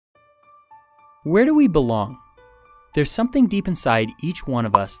Where do we belong? There's something deep inside each one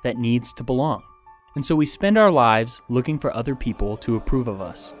of us that needs to belong. And so we spend our lives looking for other people to approve of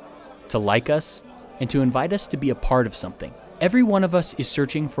us, to like us, and to invite us to be a part of something. Every one of us is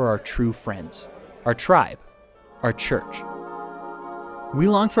searching for our true friends, our tribe, our church. We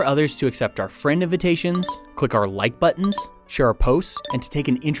long for others to accept our friend invitations, click our like buttons, share our posts, and to take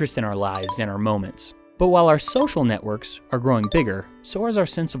an interest in our lives and our moments. But while our social networks are growing bigger, so is our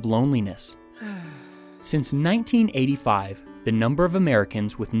sense of loneliness. Since 1985, the number of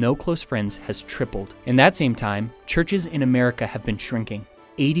Americans with no close friends has tripled. In that same time, churches in America have been shrinking.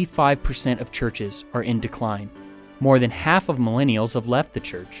 85% of churches are in decline. More than half of millennials have left the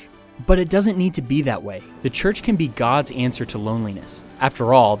church. But it doesn't need to be that way. The church can be God's answer to loneliness.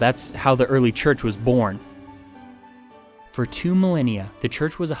 After all, that's how the early church was born. For 2 millennia, the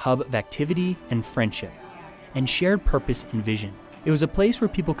church was a hub of activity and friendship, and shared purpose and vision. It was a place where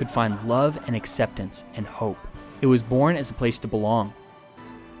people could find love and acceptance and hope. It was born as a place to belong.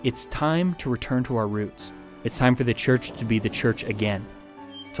 It's time to return to our roots. It's time for the church to be the church again,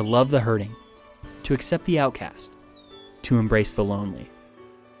 to love the hurting, to accept the outcast, to embrace the lonely.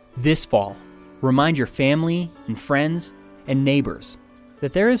 This fall, remind your family and friends and neighbors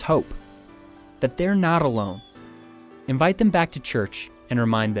that there is hope, that they're not alone. Invite them back to church and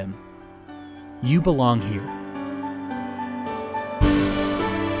remind them, you belong here.